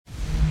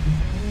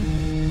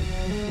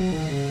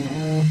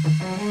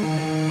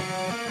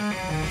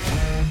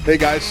Hey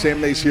guys,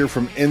 Sam Mace here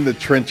from In the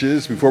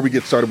Trenches. Before we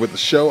get started with the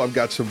show, I've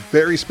got some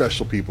very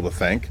special people to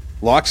thank.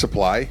 Lock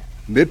Supply,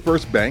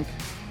 MidFirst Bank,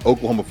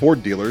 Oklahoma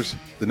Ford Dealers,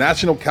 the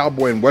National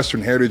Cowboy and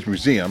Western Heritage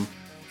Museum,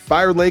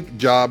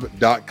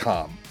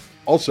 FireLakeJob.com.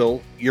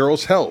 Also,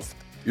 Euros Health.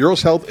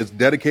 Euros Health is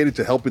dedicated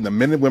to helping the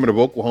men and women of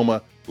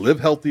Oklahoma live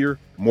healthier,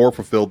 more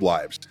fulfilled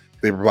lives.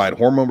 They provide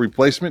hormone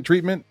replacement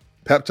treatment,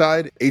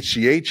 peptide,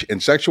 HGH,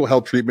 and sexual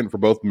health treatment for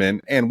both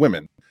men and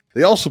women.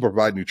 They also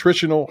provide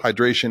nutritional,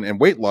 hydration, and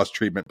weight loss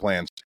treatment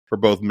plans for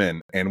both men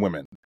and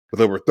women.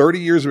 With over 30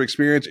 years of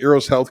experience,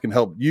 Euros Health can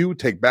help you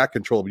take back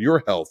control of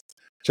your health.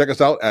 Check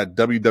us out at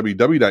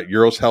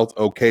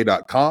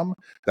www.euroshealthok.com.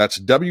 That's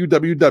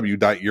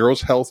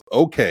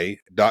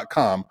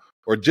www.euroshealthok.com,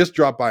 or just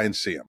drop by and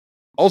see them.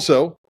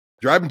 Also,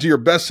 drive into your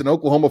best in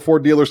Oklahoma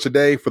Ford dealers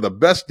today for the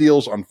best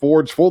deals on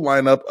Ford's full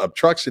lineup of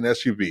trucks and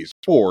SUVs.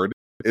 Ford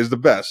is the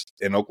best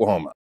in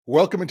Oklahoma.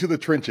 Welcome into the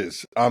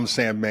trenches. I'm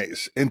Sam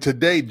Mace, and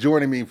today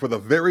joining me for the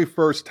very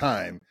first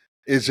time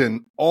is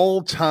an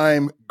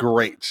all-time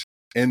great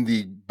in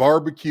the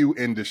barbecue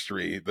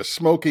industry, the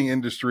smoking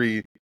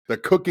industry, the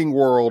cooking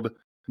world,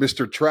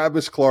 Mr.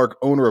 Travis Clark,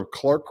 owner of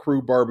Clark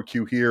Crew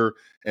Barbecue here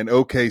in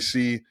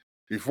OKC.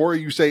 Before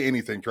you say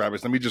anything,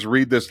 Travis, let me just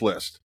read this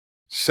list.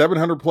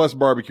 700 plus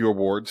barbecue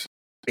awards,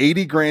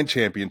 80 grand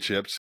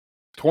championships,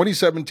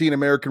 2017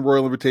 American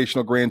Royal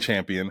Invitational Grand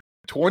Champion,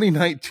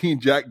 2019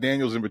 Jack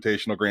Daniels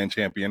Invitational Grand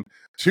Champion,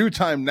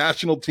 two-time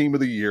National Team of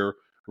the Year,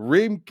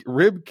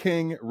 Rib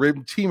King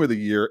Rib Team of the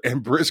Year,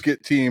 and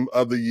Brisket Team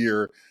of the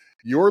Year.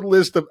 Your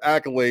list of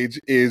accolades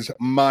is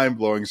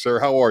mind-blowing, sir.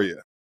 How are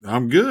you?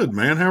 I'm good,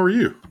 man. How are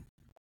you?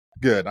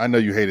 Good. I know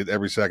you hated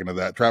every second of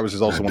that. Travis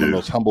is also one of the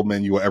most humble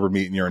men you will ever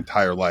meet in your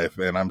entire life,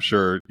 and I'm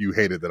sure you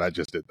hated that I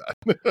just did that.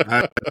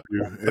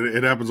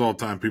 It happens all the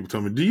time. People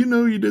tell me, do you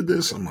know you did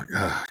this? I'm like,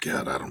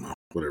 God, I don't know.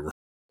 Whatever.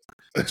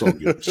 It's all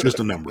good. It's just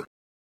a number.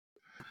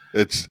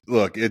 It's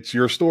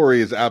your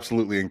story is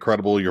absolutely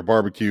incredible. Your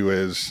barbecue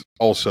is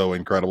also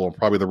incredible.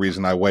 Probably the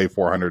reason I weigh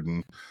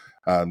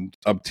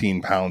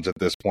 418 pounds at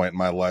this point in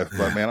my life.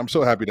 But man, I'm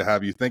so happy to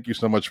have you. Thank you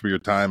so much for your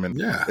time.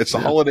 And it's the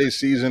holiday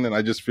season, and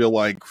I just feel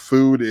like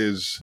food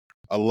is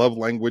a love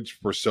language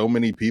for so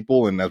many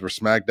people. And as we're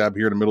smack dab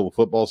here in the middle of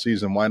football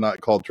season, why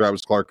not call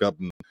Travis Clark up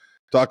and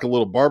talk a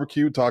little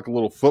barbecue, talk a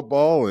little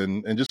football,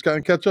 and just kind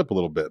of catch up a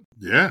little bit.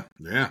 Yeah.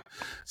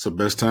 It's the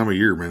best time of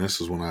year, man. This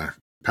is when I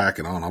pack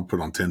it on. I'll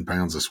put on 10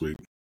 pounds this week.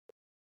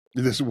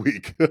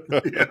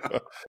 Yeah.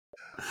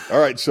 All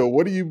right. So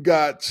what do you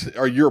got?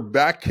 You're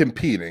back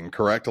competing,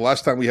 correct? The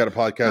last time we had a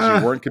podcast,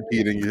 you weren't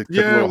competing. You took a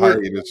little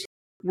hiatus.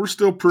 We're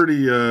still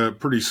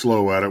pretty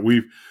slow at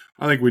it.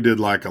 I think we did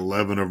like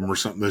 11 of them or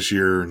something this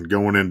year, and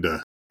going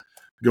into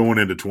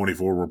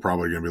 24, we're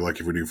probably going to be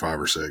lucky if we do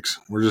 5 or 6.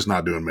 We're just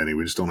not doing many.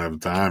 We just don't have the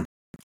time.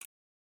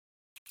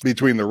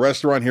 Between the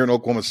restaurant here in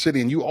Oklahoma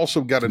City, and you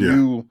also got a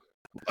new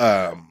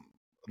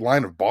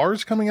line of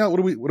bars coming out. What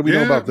do we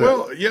know about that?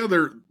 Well,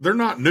 they're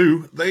not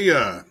new.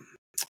 They've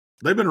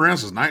been around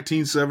since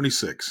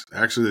 1976.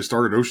 Actually, they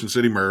started Ocean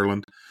City,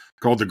 Maryland,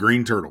 called the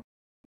Green Turtle.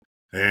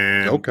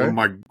 And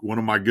one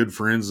of my good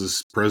friends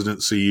is president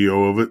and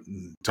CEO of it,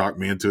 and talked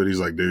me into it. He's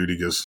like, dude, he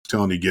goes,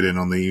 telling you get in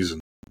on these, and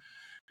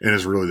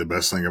it's really the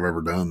best thing I've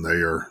ever done.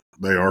 They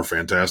are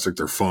fantastic.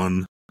 They're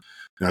fun.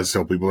 And I just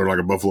tell people they're like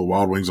a Buffalo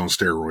Wild Wings on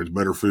steroids.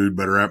 Better food,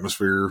 better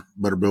atmosphere,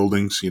 better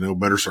buildings,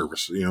 better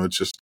service. It's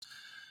just.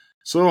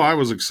 So I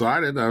was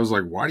excited. I was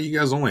like, why do you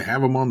guys only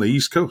have them on the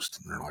East Coast?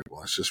 And they're like,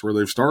 well, that's just where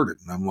they've started.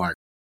 And I'm like,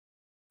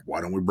 why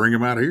don't we bring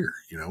them out here?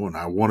 And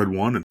I wanted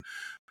one. And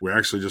we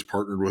actually just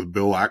partnered with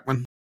Bill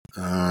Ackman.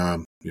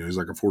 He's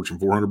like a Fortune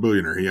 400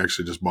 billionaire. He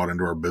actually just bought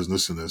into our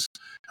business and is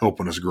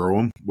helping us grow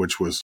them, which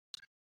was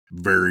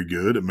very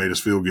good. It made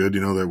us feel good,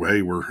 that,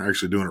 hey, we're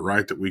actually doing it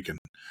right, that we can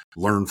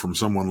learn from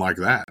someone like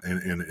that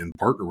and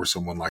partner with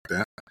someone like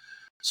that.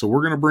 So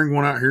we're going to bring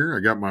one out here. I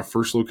got my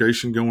first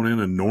location going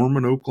in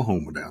Norman,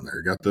 Oklahoma down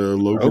there. Got the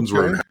Logan's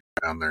Road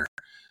down there,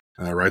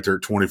 right there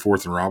at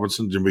 24th and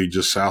Robinson. It's going to be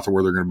just south of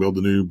where they're going to build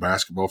the new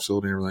basketball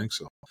facility and everything.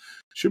 So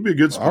should be a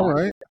good spot. All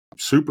right. I'm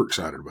super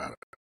excited about it.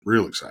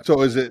 Real excited.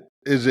 So is it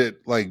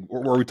like,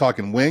 were we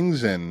talking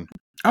wings and?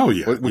 Oh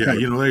yeah. They have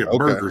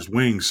burgers,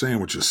 wings,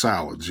 sandwiches,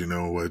 salads,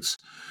 it's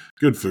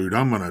good food.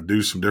 I'm going to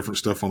do some different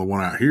stuff on the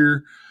one out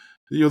here.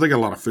 They got a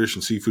lot of fish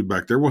and seafood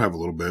back there. We'll have a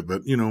little bit,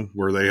 but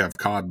where they have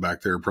cod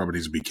back there, probably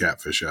needs to be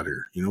catfish out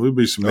here. There'll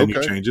be some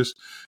menu changes.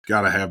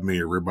 Got to have me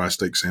a ribeye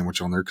steak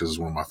sandwich on there because it's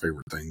one of my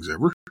favorite things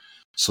ever.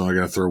 So I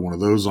got to throw one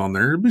of those on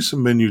there. There'll be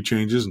some menu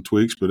changes and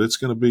tweaks, but it's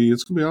gonna be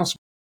awesome.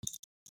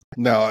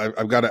 Now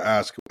I've got to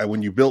ask: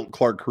 when you built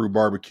Clark Crew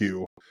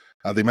Barbecue,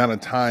 the amount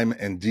of time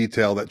and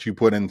detail that you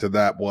put into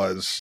that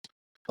was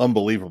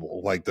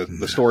unbelievable. Like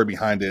the story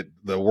behind it,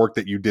 the work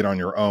that you did on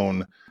your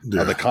own,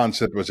 the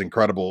concept was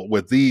incredible.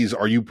 With these,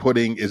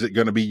 is it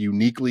going to be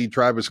uniquely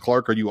Travis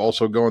Clark? Are you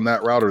also going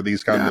that route, or are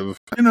these kind of?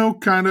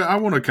 I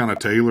want to kind of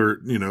tailor it,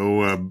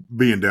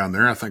 being down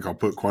there, I think I'll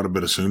put quite a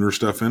bit of Sooner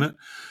stuff in it.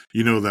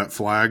 That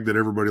flag that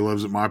everybody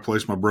loves at my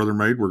place, my brother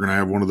made, we're going to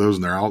have one of those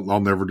in there.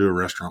 I'll never do a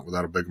restaurant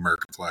without a big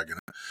American flag in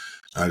it.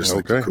 I just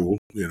think they're cool,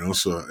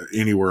 so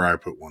anywhere I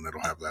put one,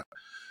 it'll have that.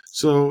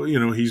 So,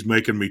 he's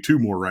making me 2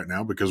 more right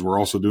now because we're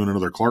also doing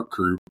another Clark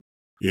crew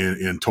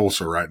in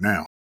Tulsa right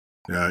now.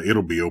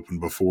 It'll be open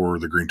before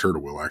the Green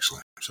Turtle will,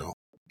 actually. So,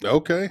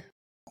 okay.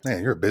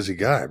 Man, you're a busy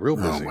guy, real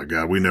busy. Oh my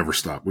God, we never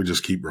stop. We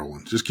just keep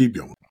rolling, just keep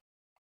going.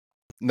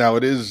 Now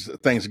it is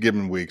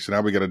Thanksgiving week, so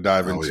now we got to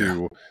dive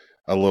into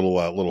a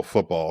little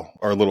football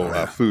or a little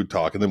food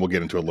talk, and then we'll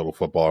get into a little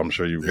football. I'm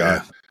sure you've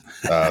got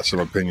some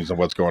opinions on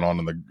what's going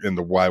on in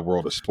the wide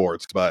world of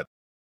sports, but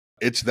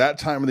it's that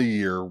time of the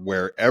year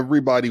where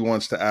everybody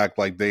wants to act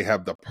like they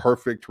have the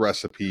perfect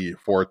recipe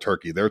for a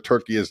turkey. Their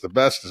turkey is the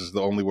best. This is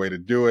the only way to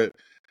do it.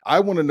 I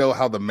want to know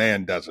how the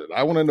man does it.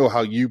 I want to know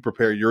how you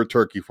prepare your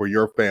turkey for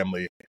your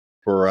family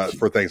for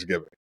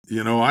Thanksgiving.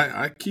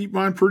 I keep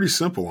mine pretty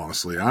simple,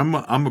 honestly. I'm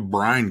a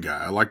brine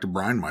guy. I like to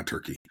brine my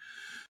turkey.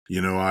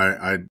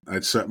 I'd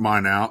set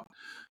mine out.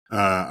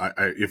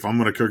 If I'm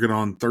going to cook it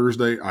on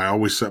Thursday, I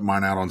always set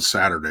mine out on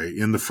Saturday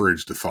in the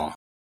fridge to thaw.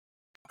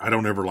 I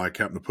don't ever like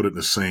having to put it in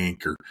the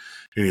sink or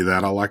any of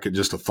that. I like it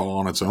just to thaw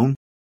on its own.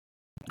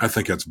 I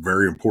think that's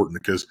very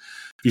important because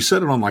if you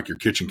set it on like your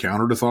kitchen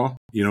counter to thaw,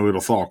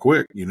 it'll thaw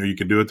quick. You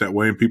can do it that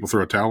way and people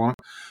throw a towel on it.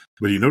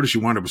 But you notice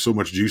you wind up with so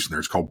much juice in there.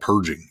 It's called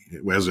purging.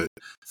 As it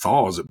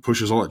thaws, it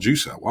pushes all that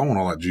juice out. Well, I want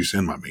all that juice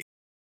in my meat.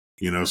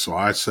 So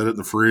I set it in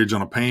the fridge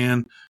on a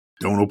pan.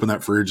 Don't open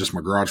that fridge, just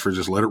my garage fridge.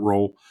 Just let it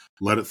roll,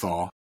 let it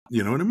thaw.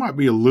 And it might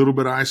be a little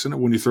bit of ice in it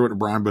when you throw it in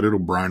brine, but it'll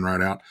brine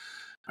right out.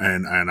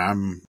 And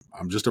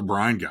I'm just a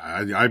brine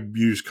guy. I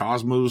use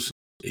Cosmos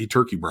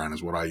turkey brine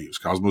is what I use.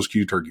 Cosmos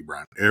Q turkey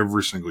brine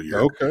every single year.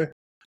 Okay.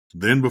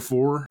 Then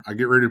before I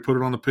get ready to put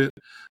it on the pit,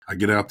 I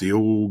get out the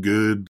old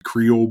good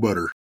Creole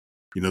butter,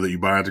 that you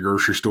buy at the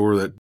grocery store,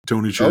 that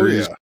Tony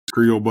Cherry's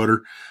Creole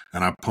butter,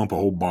 and I pump a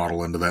whole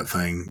bottle into that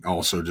thing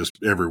also just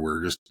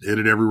everywhere. Just hit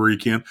it everywhere you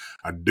can.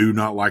 I do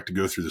not like to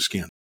go through the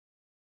skin.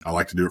 I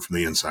like to do it from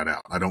the inside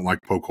out. I don't like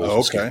poke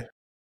holes in the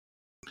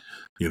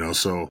skin.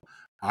 So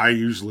I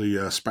usually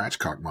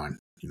spatchcock mine,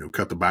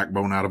 cut the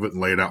backbone out of it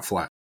and lay it out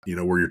flat,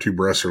 where your 2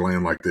 breasts are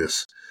laying like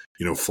this,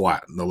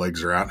 flat and the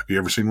legs are out. Have you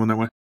ever seen one that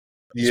way?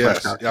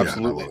 Yes,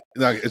 absolutely.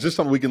 Now, is this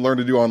something we can learn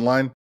to do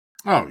online?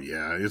 Oh,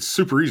 yeah. It's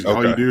super easy. Okay.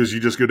 All you do is you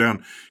just go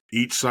down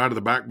each side of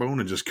the backbone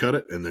and just cut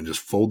it and then just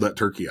fold that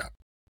turkey out.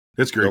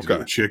 It's great to do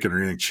with chicken or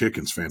anything.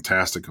 Chicken's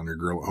fantastic on your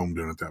grill at home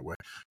doing it that way.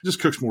 It just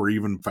cooks more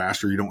even,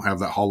 faster. You don't have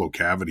that hollow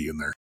cavity in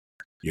there,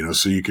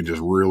 so you can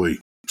just really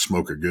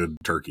smoke a good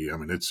turkey. I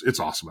mean, it's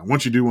awesome. And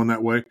once you do one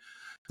that way,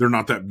 they're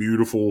not that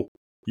beautiful,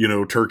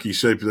 turkey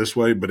shaped this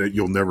way, but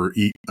you'll never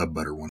eat a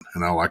better one.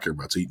 And I like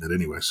everybody's eating it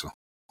anyway, so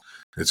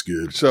it's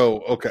good. So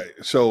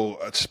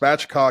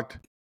spatchcocked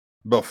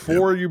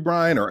before you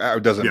brine, or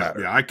it doesn't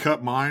matter? Yeah, I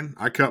cut mine.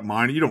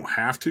 You don't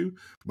have to,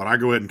 but I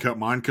go ahead and cut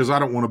mine because I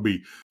don't want to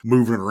be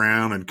moving it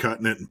around and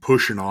cutting it and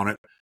pushing on it,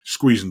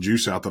 squeezing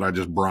juice out that I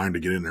just brine to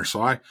get in there.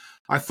 So I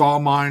thaw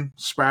mine,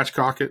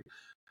 spatchcock it.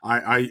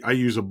 I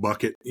use a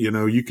bucket.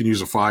 You can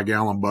use a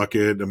 5-gallon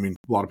bucket. I mean,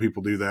 a lot of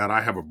people do that.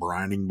 I have a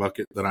brining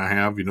bucket that I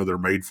have, they're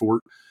made for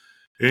it.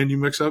 And you'll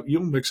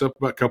mix up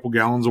about a couple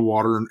gallons of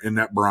water in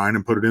that brine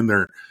and put it in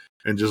there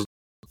and just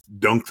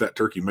dunk that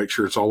turkey. Make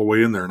sure it's all the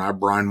way in there. And I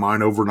brine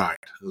mine overnight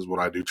is what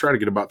I do. Try to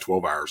get about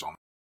 12 hours on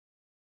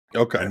it.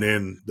 Okay. And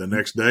then the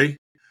next day,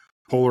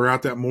 pull her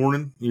out that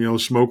morning.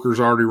 Smoker's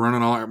already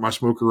running. I like my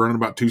smoker running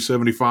about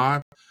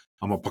 275.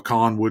 I'm a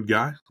pecan wood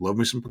guy. Love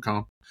me some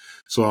pecan.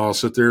 So I'll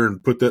sit there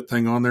and put that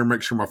thing on there,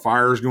 make sure my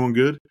fire is going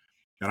good.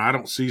 And I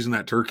don't season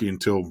that turkey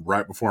until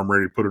right before I'm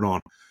ready to put it on.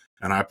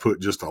 And I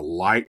put just a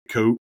light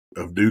coat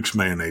of Duke's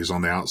mayonnaise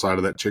on the outside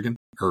of that chicken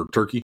or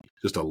turkey.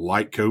 Just a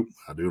light coat.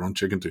 I do it on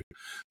chicken too.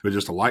 But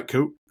just a light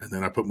coat. And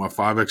then I put my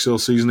 5XL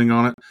seasoning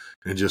on it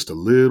and just a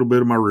little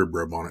bit of my rib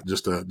rub on it.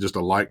 Just a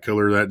light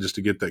color of that just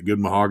to get that good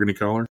mahogany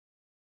color.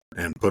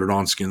 And put it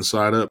on skin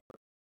side up.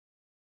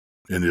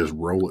 And just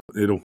roll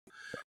it.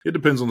 It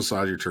depends on the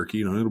size of your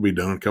turkey. It'll be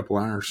done in a couple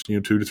hours,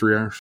 2 to 3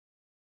 hours.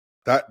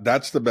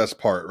 That's the best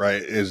part,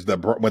 right? Is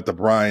with the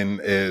brine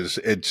is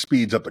it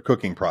speeds up the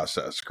cooking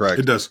process, correct?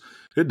 It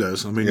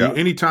does. I mean,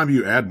 anytime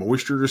you add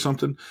moisture to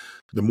something,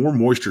 the more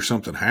moisture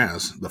something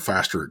has, the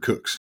faster it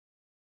cooks.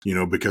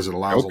 Because it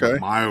allows all the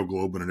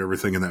myoglobin and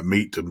everything in that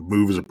meat to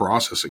move as a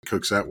process. It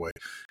cooks that way.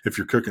 If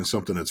you're cooking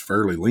something that's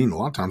fairly lean, a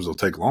lot of times it'll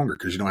take longer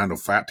because you don't have no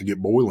fat to get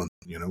boiling.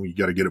 You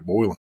got to get it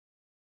boiling.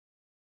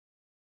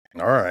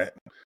 All right.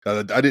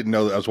 I didn't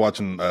know that. I was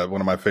watching one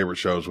of my favorite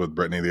shows with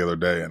Brittany the other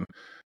day, and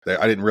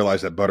I didn't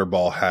realize that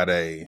Butterball had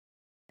a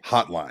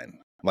hotline,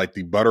 like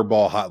the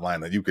Butterball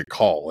hotline that you could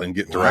call and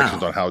get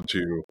directions on how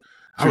to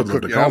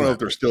cook. I don't know if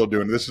they're still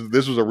doing this.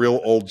 This was a real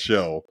old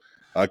show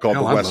called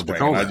The West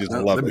Wing. I just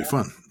love it. That'd be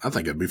fun. I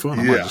think it'd be fun.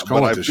 I might just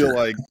call it this year.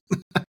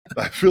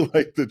 I feel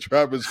like the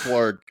Travis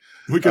Clark.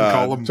 We could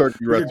call them.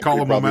 We could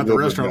call them at the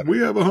restaurant. We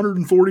have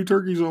 140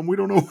 turkeys on. We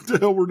don't know what the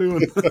hell we're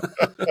doing.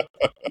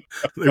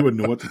 They wouldn't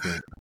know what to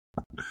think.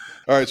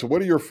 All right. So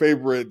what are your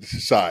favorite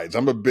sides?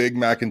 I'm a big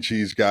mac and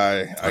cheese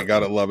guy. I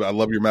gotta love it. I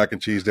love your mac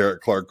and cheese there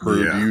at Clark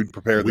Crew. Yeah. Do you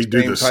prepare we the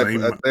do same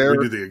the type same. there? We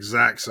do the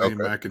exact same Okay.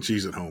 mac and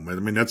cheese at home. I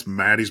mean, that's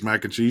Maddie's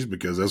mac and cheese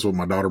because that's what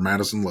my daughter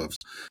Madison loves,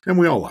 and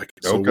we all like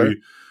it. So Okay.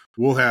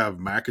 we'll have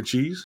mac and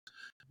cheese.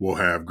 We'll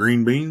have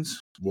green beans.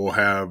 We'll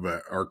have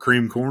our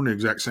cream corn, the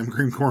exact same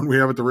cream corn we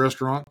have at the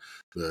restaurant.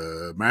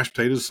 The mashed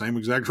potatoes, same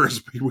exact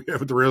recipe we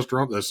have at the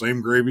restaurant, the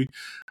same gravy.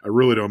 I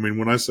really don't. I mean,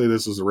 when I say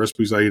this is the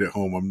recipes I eat at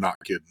home, I'm not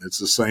kidding. It's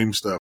the same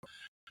stuff.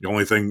 The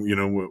only thing,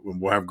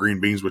 we'll have green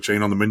beans, which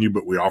ain't on the menu,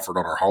 but we offer it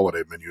on our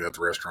holiday menu at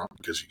the restaurant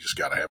because you just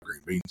got to have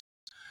green beans.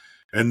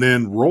 And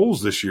then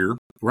rolls this year,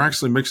 we're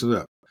actually mixing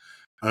it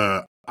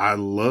up. I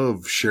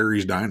love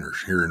Sherry's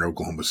Diners here in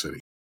Oklahoma City.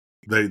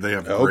 They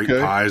have great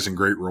pies and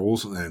great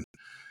rolls. And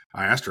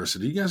I asked her, I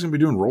said, are you guys going to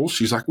be doing rolls?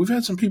 She's like, we've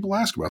had some people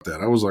ask about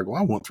that. I was like,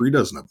 well, I want 3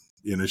 dozen of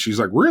them. And she's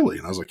like, really?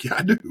 And I was like, yeah,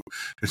 I do.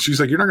 And she's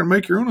like, you're not going to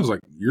make your own? I was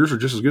like, yours are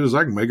just as good as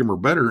I can make them or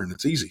better. And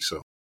it's easy.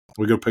 So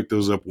we go pick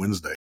those up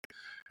Wednesday.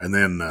 And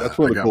then that's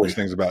one of the coolest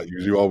things about you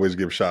is you always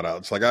give shout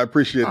outs. Like, I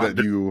appreciate that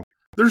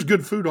there's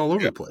good food all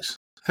over the place.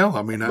 Hell,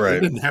 I mean, it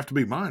didn't have to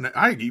be mine.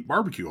 I eat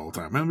barbecue all the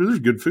time. I mean, there's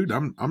good food.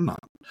 I'm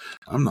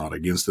not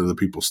against other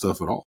people's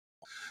stuff at all.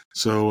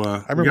 So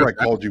I remember I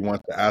called you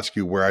once to ask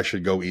you where I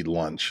should go eat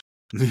lunch,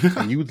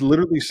 and you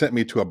literally sent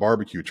me to a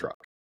barbecue truck.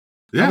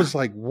 Yeah. I was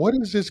like, "What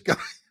is this guy?"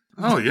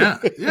 Oh yeah.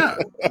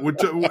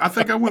 I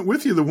think I went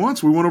with you the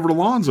once. We went over to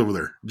Lon's over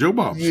there, Joe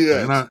Bob's.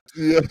 Yeah.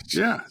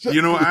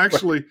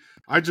 Actually,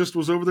 I just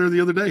was over there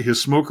the other day.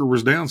 His smoker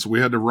was down, so we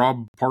had to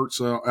rob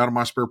parts out of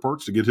my spare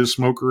parts to get his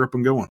smoker up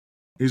and going.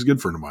 He's a good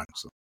friend of mine.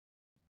 So.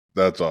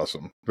 That's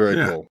awesome. Very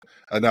cool.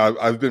 And now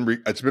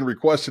it's been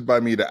requested by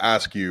me to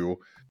ask you.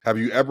 Have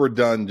you ever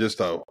done just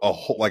a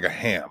whole, like a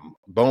ham,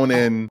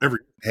 bone-in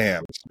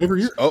ham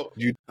every year? Oh,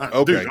 you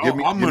okay?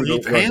 Dude, I'm going to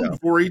eat the ham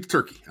before I eat the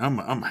turkey. I'm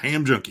a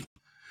ham junkie.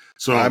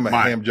 So I'm a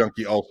ham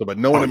junkie also, but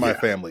no one in my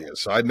family is,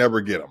 so I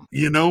never get them.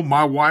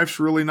 My wife's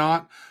really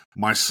not.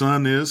 My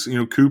son is.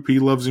 Coop, he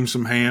loves him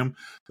some ham.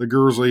 The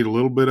girls eat a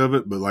little bit of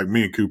it, but like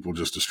me and Coop will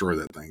just destroy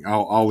that thing.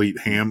 I'll eat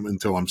ham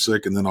until I'm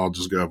sick, and then I'll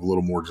just go have a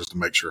little more just to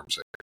make sure I'm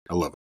sick. I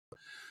love it.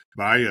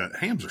 But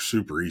hams are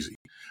super easy.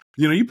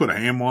 You put a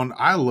ham on.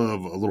 I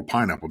love a little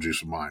pineapple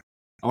juice of mine.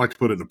 I like to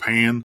put it in a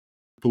pan,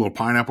 put a little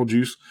pineapple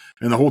juice,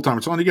 and the whole time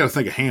it's on, you got to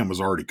think a ham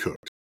is already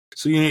cooked.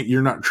 So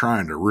you're not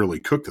trying to really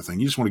cook the thing.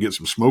 You just want to get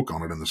some smoke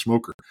on it in the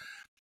smoker.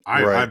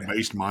 I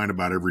baste mine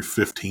about every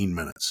 15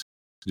 minutes.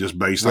 Just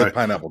baste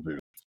pineapple juice.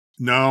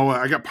 No,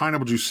 I got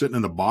pineapple juice sitting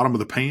in the bottom of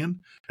the pan,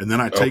 and then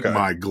I take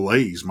my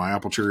glaze, my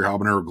apple cherry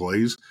habanero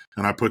glaze,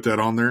 and I put that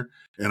on there,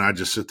 and I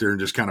just sit there and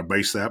just kind of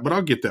baste that. But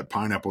I'll get that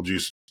pineapple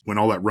juice when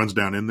all that runs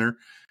down in there.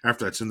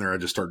 After that's in there, I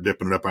just start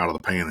dipping it up out of the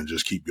pan and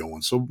just keep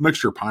going. So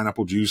mixture of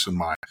pineapple juice and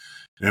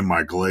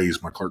my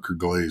glaze, my Clark Crew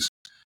glaze,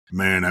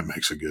 man, that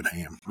makes a good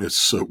ham. It's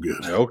so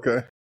good.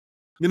 Okay.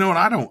 And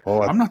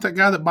I'm not that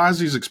guy that buys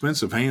these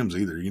expensive hams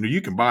either.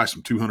 You can buy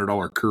some $200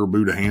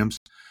 Kurabuta hams.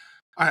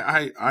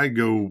 I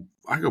go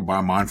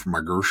buy mine from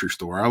my grocery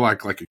store. I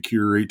like a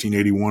Cure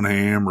 1881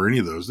 ham or any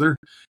of those.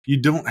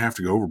 You don't have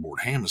to go overboard.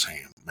 Ham is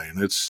ham, man.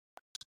 It's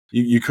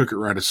you cook it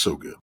right. It's so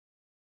good.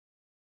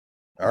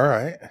 All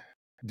right.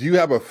 Do you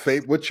have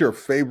what's your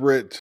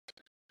favorite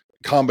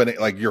combination,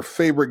 like your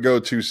favorite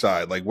go-to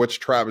side? Like what's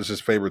Travis's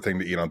favorite thing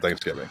to eat on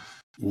Thanksgiving?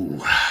 Ooh,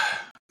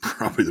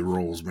 probably the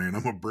rolls, man.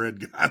 I'm a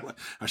bread guy.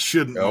 I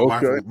shouldn't.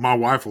 Okay. My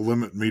wife will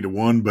limit me to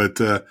one, but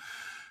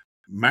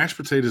mashed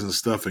potatoes and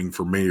stuffing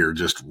for me are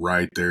just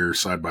right there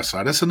side by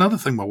side. That's another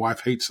thing my wife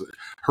hates.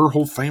 Her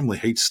whole family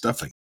hates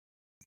stuffing.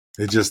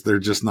 They're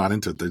just not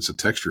into it. It's a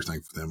texture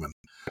thing for them. And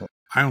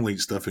I only eat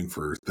stuffing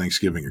for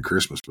Thanksgiving and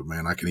Christmas, but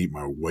man, I can eat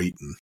my weight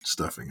in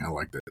stuffing. I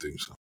like that too.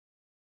 So.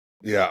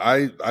 Yeah,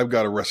 I've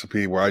got a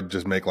recipe where I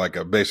just make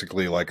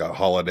basically like a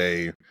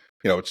holiday,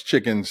 it's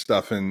chicken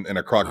stuffing in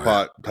a crock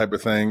pot type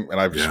of thing. And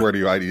I swear to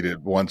you, I'd eat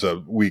it once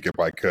a week if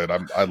I could.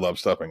 I love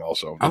stuffing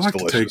also. It's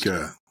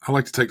delicious. I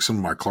like to take some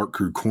of my Clark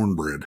Crew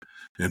cornbread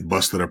and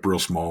bust it up real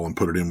small and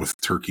put it in with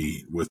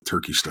turkey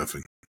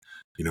stuffing,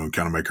 and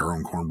kind of make our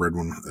own cornbread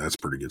one. That's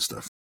pretty good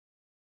stuff.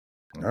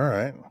 All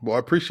right. Well, I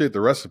appreciate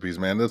the recipes,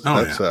 man.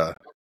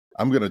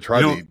 I'm going to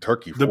try to eat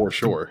turkey for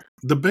sure.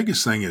 The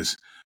biggest thing is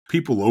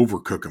people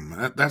overcook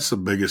them. That's the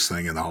biggest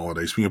thing in the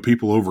holidays.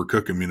 People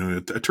overcook them.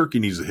 A turkey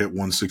needs to hit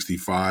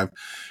 165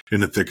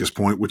 in the thickest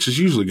point, which is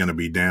usually going to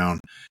be down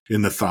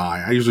in the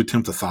thigh. I usually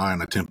tempt the thigh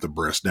and I tempt the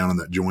breast down in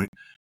that joint.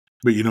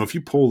 But, if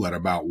you pull that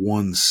about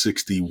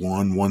 161,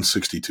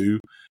 162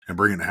 and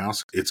bring it in the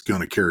house, it's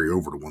going to carry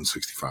over to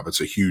 165.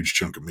 It's a huge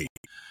chunk of meat.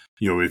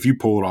 If you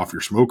pull it off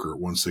your smoker at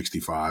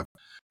 165,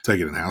 take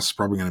it in the house, it's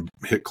probably going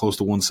to hit close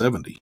to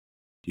 170.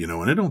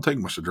 And it don't take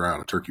much to dry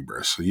out a turkey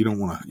breast. So you don't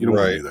want to do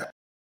that.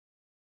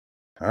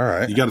 All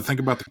right. You got to think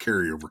about the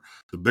carryover.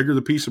 The bigger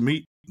the piece of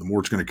meat, the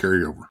more it's going to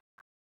carry over.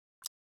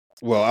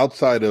 Well,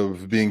 outside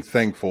of being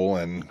thankful,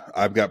 and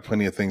I've got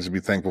plenty of things to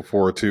be thankful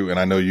for too, and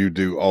I know you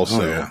do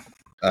also. Oh, yeah.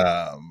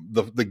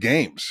 the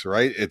games,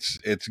 right?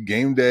 It's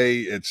game day.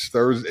 It's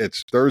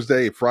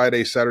Thursday,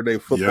 Friday, Saturday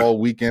football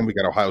weekend. We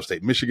got Ohio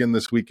State, Michigan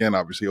this weekend.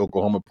 Obviously,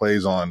 Oklahoma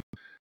plays on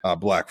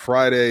Black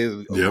Friday.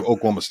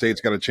 Oklahoma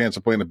State's got a chance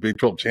of playing the Big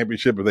 12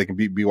 championship if they can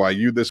beat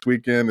BYU this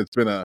weekend. It's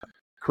been a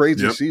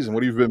crazy season.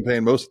 What have you been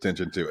paying most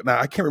attention to? Now,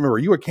 I can't remember. Are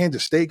you a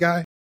Kansas State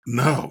guy?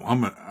 No,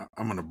 I'm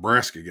a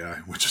Nebraska guy,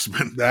 which has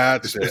been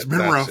it's been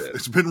rough.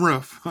 It's been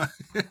rough.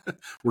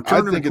 We're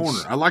turning a corner.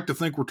 I like to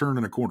think we're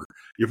turning a corner.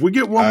 If we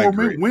get one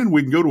more win,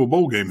 we can go to a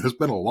bowl game. It's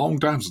been a long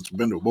time since we've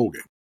been to a bowl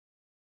game.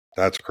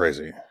 That's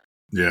crazy.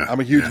 Yeah,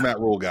 I'm a huge Matt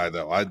Rule guy,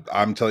 though.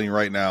 I'm telling you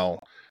right now,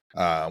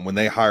 when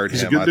they hired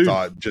him, I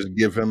thought just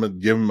give him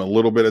a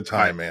little bit of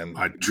time, man.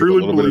 I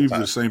truly believe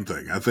the same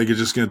thing. I think it's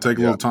just going to take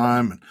a little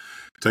time and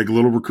take a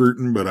little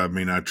recruiting, but I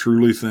mean, I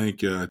truly think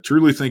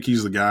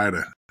he's the guy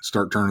to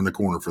start turning the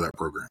corner for that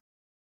program.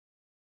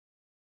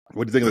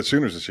 What do you think of the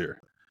Sooners this year?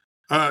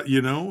 I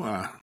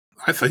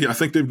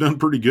think they've done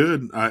pretty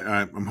good.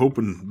 I'm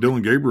hoping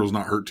Dylan Gabriel's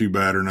not hurt too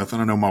bad or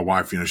nothing. I know my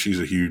wife, she's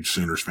a huge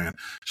Sooners fan.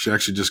 She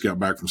actually just got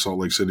back from Salt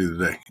Lake City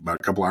today, about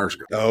a couple hours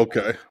ago. Oh,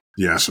 okay.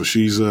 Yeah, so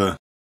she's a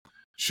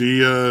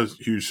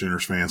huge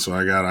Sooners fan. So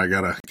I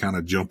gotta kind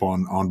of jump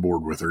on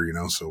board with her,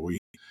 So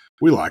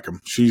we like them.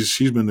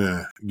 She's been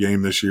to a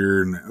game this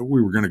year, and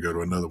we were going to go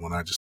to another one.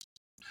 I just,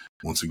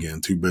 once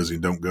again, too busy.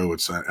 Don't go.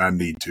 I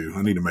need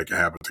to make a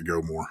habit to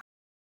go more.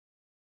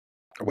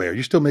 Wait, are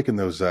you still making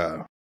those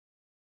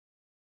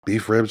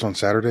beef ribs on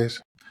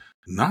Saturdays?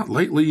 Not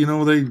lately.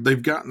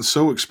 They've gotten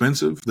so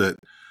expensive that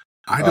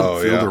I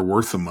don't feel they're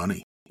worth the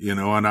money. And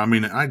I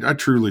mean, I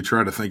truly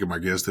try to think of my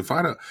guest. If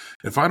I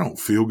don't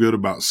feel good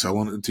about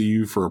selling it to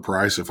you for a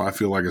price, if I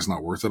feel like it's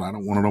not worth it, I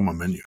don't want it on my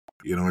menu.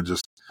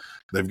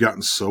 They've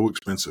gotten so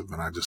expensive, and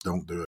I just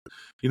don't do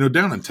it.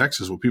 Down in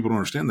Texas, what people don't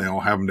understand, they all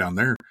have them down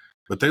there,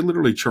 but they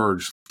literally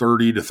charge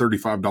 $30 to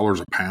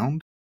 $35 a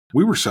pound.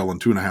 We were selling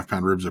 2.5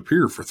 pound ribs up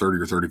here for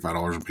 $30 or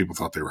 $35, and people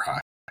thought they were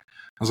high. I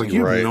was like,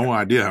 you have no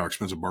idea how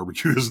expensive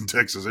barbecue is in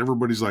Texas.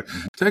 Everybody's like,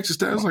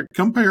 Texas. I was like,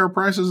 come pay our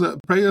prices,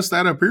 pay us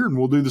that up here, and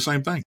we'll do the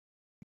same thing.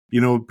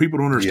 People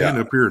don't understand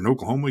up here in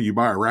Oklahoma, you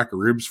buy a rack of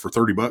ribs for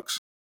 $30.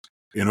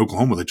 In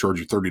Oklahoma, they charge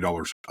you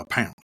 $30 a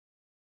pound.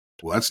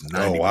 Well, that's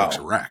 $90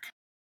 a rack.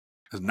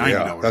 That's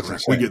 $90 a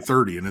rack. We get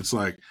 30, and it's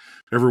like,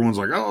 everyone's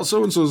like, oh,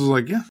 so-and-so's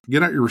like, yeah,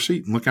 get out your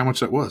receipt and look how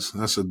much that was.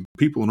 And I said,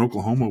 people in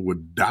Oklahoma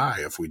would die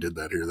if we did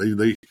that here.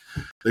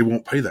 They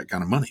won't pay that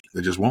kind of money.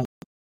 They just won't.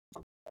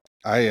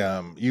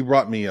 You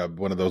brought me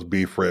one of those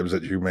beef ribs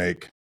that you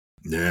make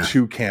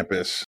to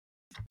campus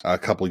a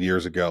couple of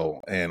years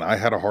ago, and I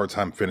had a hard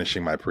time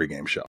finishing my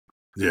pregame show.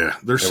 Yeah,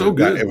 they're so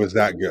good. It was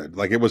that good.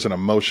 Like, it was an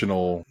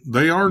emotional.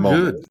 They are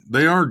moment. good.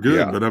 They are good.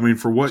 Yeah. But I mean,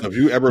 for what? So if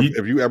you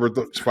ever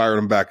fire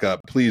them back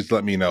up, please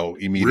let me know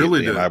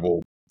immediately, and I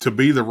will. To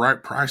be the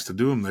right price to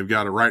do them, they've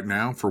got it right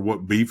now for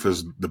what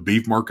the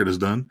beef market has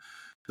done.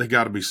 They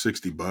got to be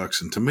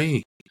 $60, and to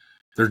me,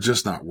 they're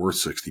just not worth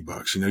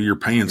 $60. You're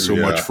paying so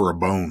much for a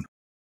bone.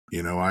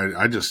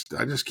 I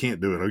just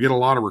can't do it. I get a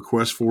lot of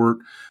requests for it.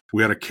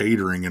 We had a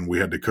catering and we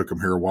had to cook them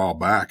here a while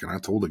back. And I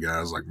told the guy,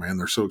 I was like, man,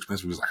 they're so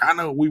expensive. He was like, I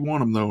know, we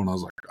want them though. And I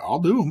was like, I'll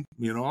do them.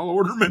 I'll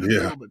order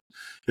them. But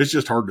it's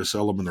just hard to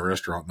sell them in the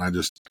restaurant. And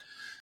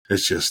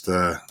it's just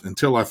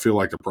until I feel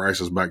like the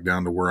price is back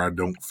down to where I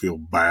don't feel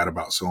bad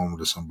about selling them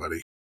to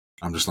somebody,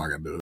 I'm just not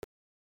going to do it.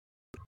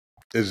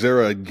 Is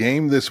there a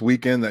game this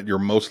weekend that you're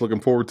most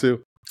looking forward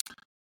to?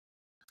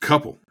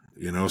 Couple,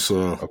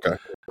 so okay.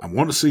 I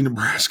want to see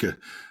Nebraska.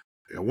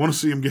 I want to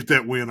see them get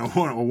that win. I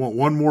want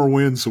one more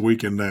win so we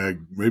can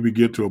maybe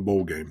get to a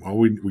bowl game. Well,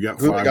 we got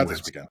 5 wins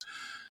this weekend.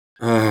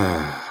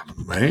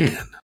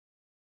 Man,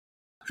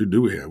 who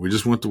do we have? We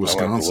just went to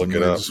Wisconsin.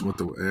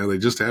 They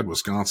just had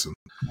Wisconsin.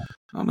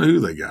 I don't know who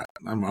they got.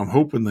 I'm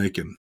hoping they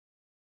can.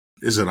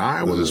 Is it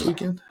Iowa this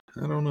weekend?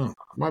 I don't know.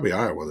 It might be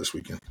Iowa this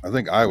weekend. I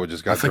think Iowa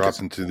just got dropped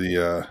into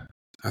the.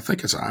 I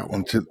think it's Iowa.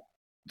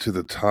 Into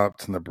the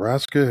top.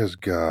 Nebraska has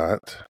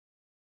got.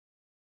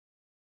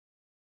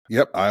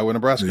 Yep, Iowa,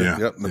 Nebraska. Yeah,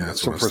 yep.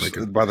 That's what I was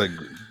thinking.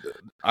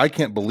 I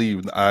can't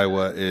believe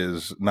Iowa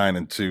is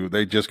 9-2.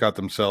 They just got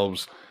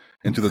themselves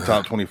into the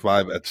top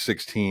 25 at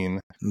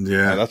 16.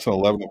 Yeah, that's an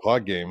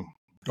 11:00 game.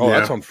 Oh,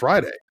 that's on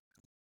Friday.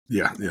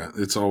 Yeah,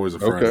 it's always a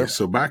Friday. Okay.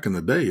 So back in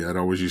the day, that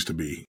always used to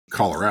be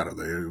Colorado.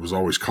 It was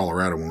always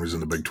Colorado when we was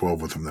in the Big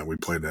 12 with them that we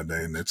played that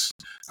day, and it's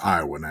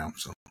Iowa now.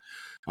 So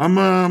I'm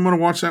going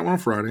to watch that one on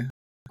Friday.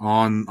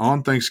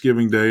 On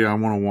Thanksgiving Day, I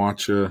want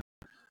to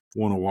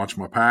watch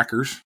my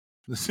Packers.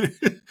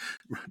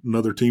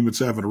 Another team that's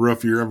having a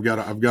rough year. I've got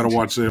to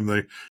watch them.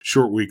 They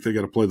short week. They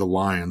got to play the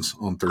Lions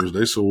on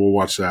Thursday, so we'll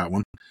watch that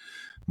one.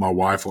 My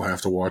wife will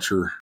have to watch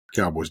her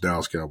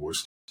Dallas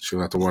Cowboys.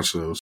 She'll have to watch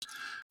those,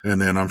 and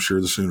then I'm sure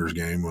the Sooners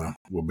game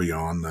will be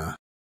on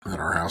at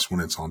our house when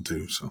it's on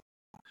too. So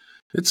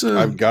it's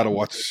I've got to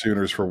watch the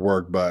Sooners for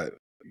work, but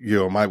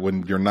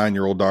when your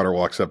 9-year-old daughter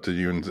walks up to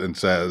you and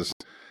says,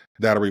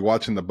 that'll be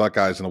watching the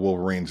Buckeyes and the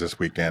Wolverines this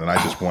weekend, and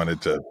I just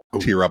wanted to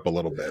tear up a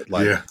little bit.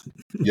 Like,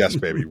 yes,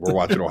 baby, we're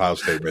watching Ohio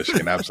State,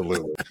 Michigan,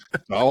 absolutely.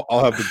 So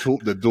I'll have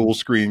the dual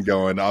screen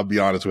going. I'll be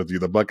honest with you,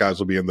 the Buckeyes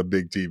will be in the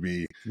big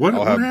TV. What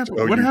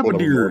happened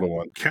to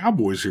your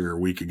Cowboys here a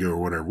week ago or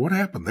whatever? What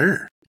happened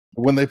there?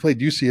 When they played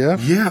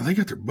UCF? Yeah, they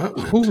got their butt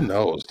whipped. Who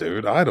knows,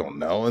 dude? I don't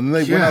know. And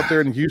they went out there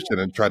in Houston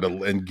and tried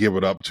to give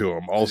it up to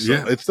them. Also,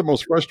 it's the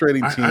most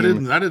frustrating team.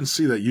 I didn't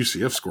see that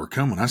UCF score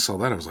coming. I saw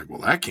that. I was like,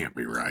 well, that can't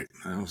be right.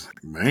 And I was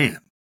like, man.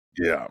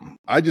 Yeah.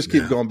 I just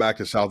keep going back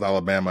to South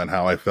Alabama and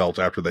how I felt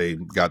after they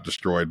got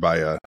destroyed by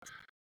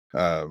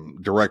a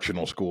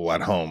directional school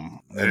at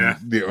home. And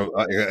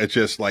it's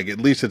just like,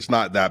 at least it's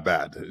not that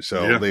bad.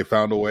 So they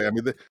found a way. I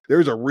mean,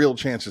 there's a real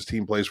chance this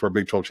team plays for a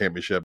Big 12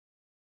 championship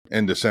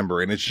in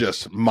December, and it's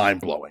just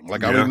mind-blowing.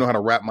 Like, I don't even know how to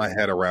wrap my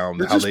head around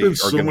how they are going to get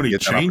so many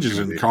changes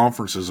in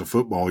conferences of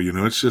football. You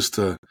know, it's just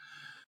our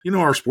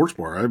sports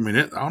bar. I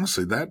mean,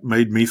 honestly, that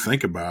made me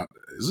think about,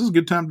 is this a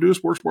good time to do a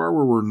sports bar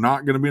where we're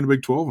not going to be in the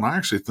Big 12? And I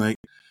actually think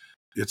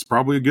it's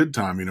probably a good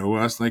time. You know,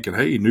 I was thinking,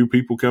 hey, new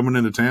people coming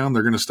into town,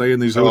 they're going to stay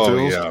in these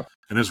hotels,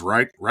 and it's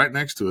right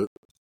next to it.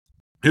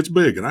 It's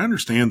big, and I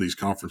understand these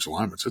conference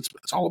alignments. It's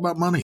all about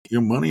money,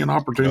 money and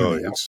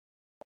opportunity.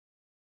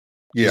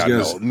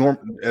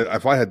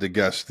 If I had to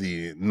guess,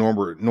 the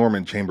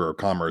Norman Chamber of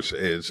Commerce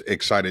is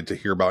excited to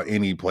hear about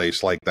any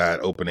place like that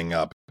opening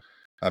up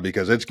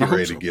because it's getting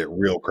ready to get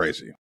real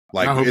crazy.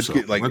 Like, I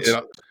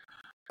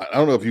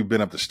don't know if you've been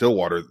up to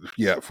Stillwater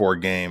yet for a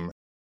game,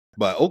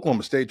 but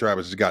Oklahoma State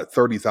Travis has got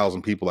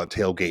 30,000 people at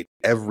tailgate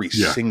every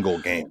single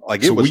game.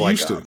 Like, it was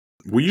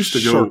we used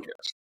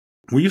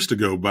to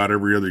go about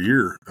every other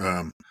year.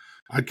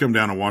 I'd come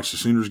down and watch the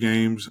Sooners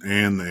games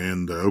and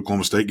the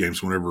Oklahoma State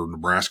games whenever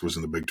Nebraska was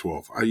in the Big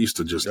 12. I used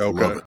to just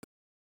love it.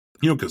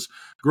 Because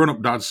growing up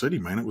in Dodge City,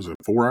 man, it was a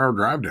 4-hour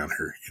drive down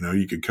here.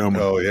 You could come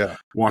and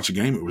watch a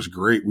game. It was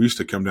great. We used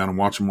to come down and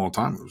watch them all the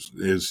time.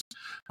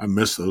 I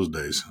miss those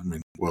days. I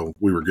mean, well,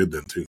 we were good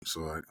then too.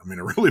 So, I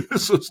really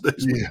miss those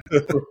days. Yeah,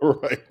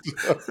 right.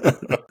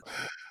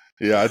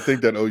 I think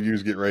that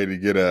OU's getting ready to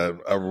get a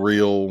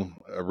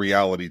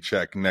reality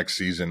check next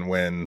season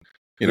when –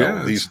 you're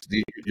going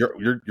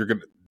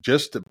to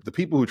just the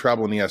people who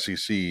travel in the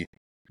SEC,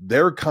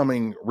 they're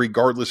coming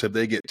regardless if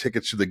they get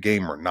tickets to the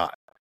game or not.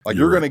 Like,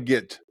 you're going to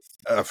get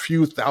a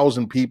few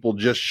thousand people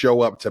just show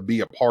up to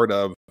be a part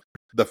of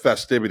the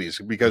festivities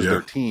because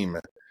their team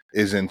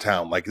is in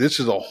town. Like,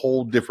 this is a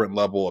whole different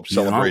level of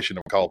celebration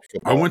of college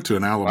football. I went to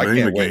an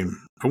Alabama game.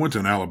 I went to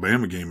an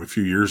Alabama game a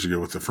few years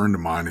ago with a friend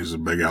of mine who's a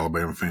big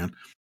Alabama fan,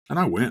 and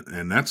I went,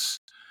 and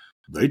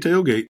they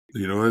tailgate.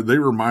 They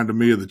reminded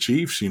me of the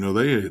Chiefs.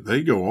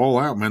 They go all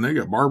out, man. They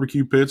got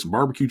barbecue pits and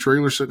barbecue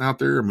trailers sitting out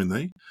there. I mean,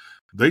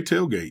 they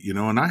tailgate,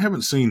 and I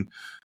haven't seen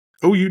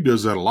OU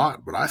does that a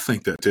lot, but I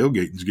think that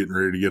tailgating is getting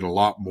ready to get a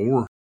lot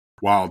more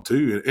wild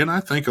too. And I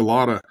think a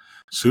lot of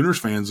Sooners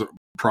fans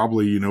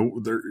probably,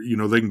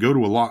 they can go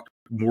to a lot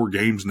more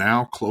games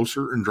now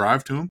closer and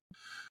drive to them.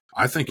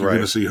 I think you're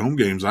going to see home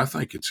games. I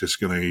think it's just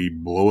going to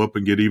blow up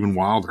and get even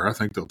wilder. I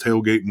think they'll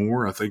tailgate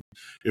more. I think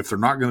if they're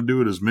not going to do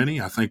it as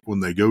many, I think when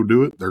they go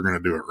do it, they're going to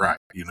do it right.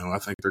 I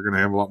think they're going to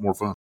have a lot more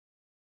fun.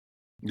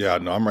 Yeah,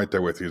 no, I'm right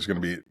there with you. It's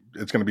going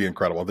to be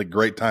incredible. I think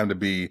great time to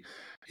be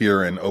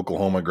here in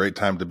Oklahoma. Great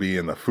time to be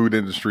in the food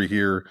industry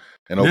here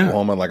in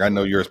Oklahoma. Like, I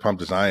know you're as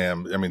pumped as I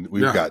am. I mean,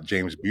 we've got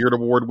James Beard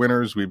Award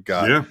winners. We've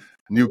got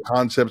new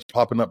concepts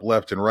popping up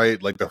left and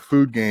right. Like, the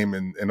food game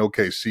in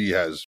OKC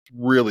has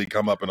really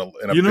come up in a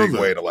big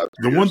way in the last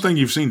few years. One thing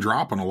you've seen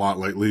dropping a lot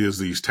lately is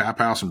these tap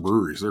house and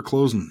breweries. They're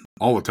closing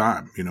all the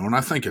time, and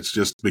I think it's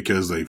just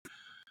because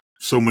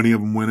so many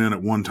of them went in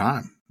at one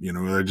time.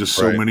 They're just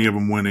so many of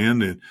them went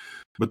in.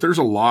 But there's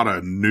a lot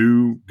of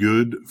new,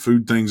 good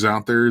food things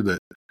out there that,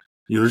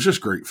 there's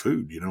just great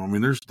food. I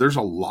mean, there's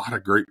a lot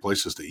of great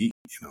places to eat.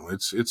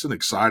 It's an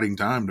exciting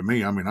time to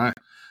me. I mean,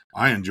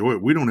 I enjoy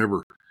it. We don't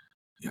ever,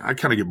 I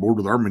kind of get bored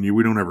with our menu.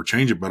 We don't ever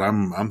change it, but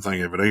I'm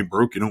thinking if it ain't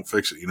broke, you don't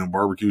fix it.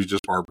 Barbecue is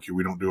just barbecue.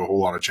 We don't do a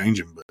whole lot of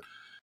changing, but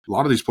a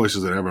lot of these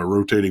places that have a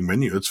rotating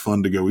menu, it's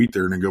fun to go eat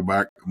there and then go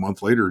back a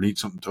month later and eat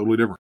something totally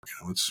different.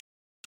 It's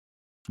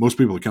most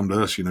people that come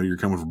to us, you're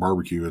coming for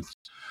barbecue. It's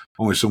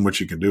only so much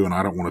you can do, and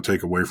I don't want to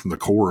take away from the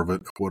core of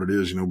it, what it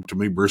is. To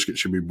me, brisket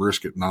should be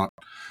brisket, not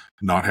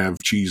have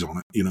cheese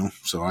on it.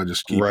 So I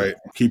just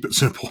keep it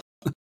simple.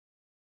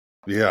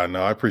 Yeah,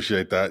 no, I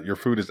appreciate that. Your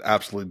food is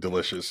absolutely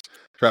delicious.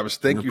 Travis,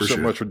 thank you so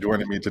much for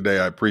joining me today.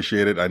 I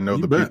appreciate it. I know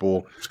the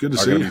people are going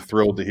to be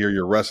thrilled to hear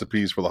your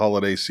recipes for the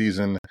holiday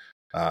season.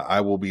 I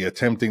will be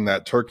attempting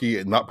that turkey,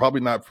 and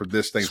probably not for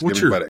this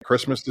Thanksgiving, but at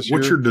Christmas this year.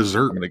 What's your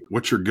dessert?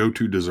 What's your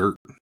go-to dessert?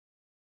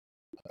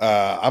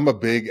 I'm a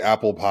big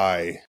apple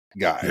pie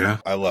guy. Yeah,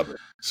 I love it.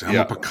 See, I'm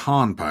a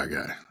pecan pie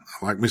guy.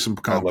 I like me some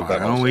pecan pie.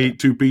 I only eat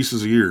 2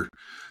 pieces a year,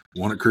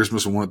 one at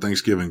Christmas and one at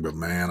Thanksgiving. But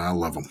man, I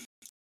love them.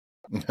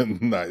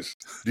 Nice.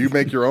 Do you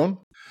make your own?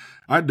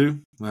 I do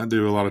a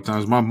lot of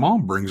times. My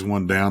mom brings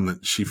one down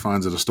that she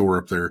finds at a store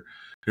up there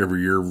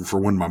every year for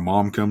when my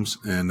mom comes,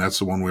 and that's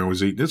the one we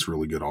always eat. It's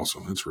really good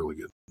also. It's really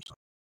good. So.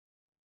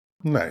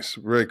 Nice,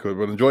 very cool.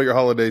 But enjoy your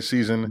holiday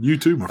season. You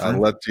too, my friend.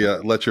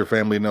 Let your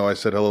family know I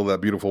said hello to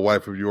that beautiful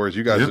wife of yours.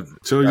 You guys,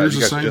 tell yours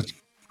the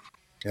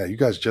same. You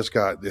guys just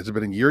got. Has it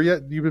been a year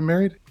yet? You've been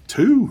married?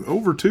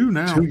 Over 2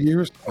 now. 2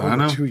 years. I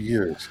know. 2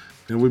 years.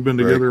 And we've been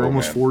together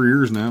almost 4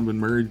 years now. I've been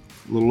married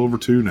a little over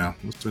 2 now.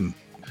 It's been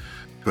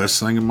the best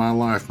thing in my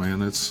life,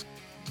 man. It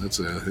makes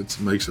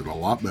it a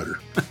lot better.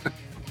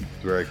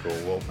 Very cool.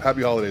 Well,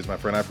 happy holidays, my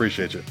friend. I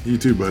appreciate you. You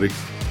too, buddy.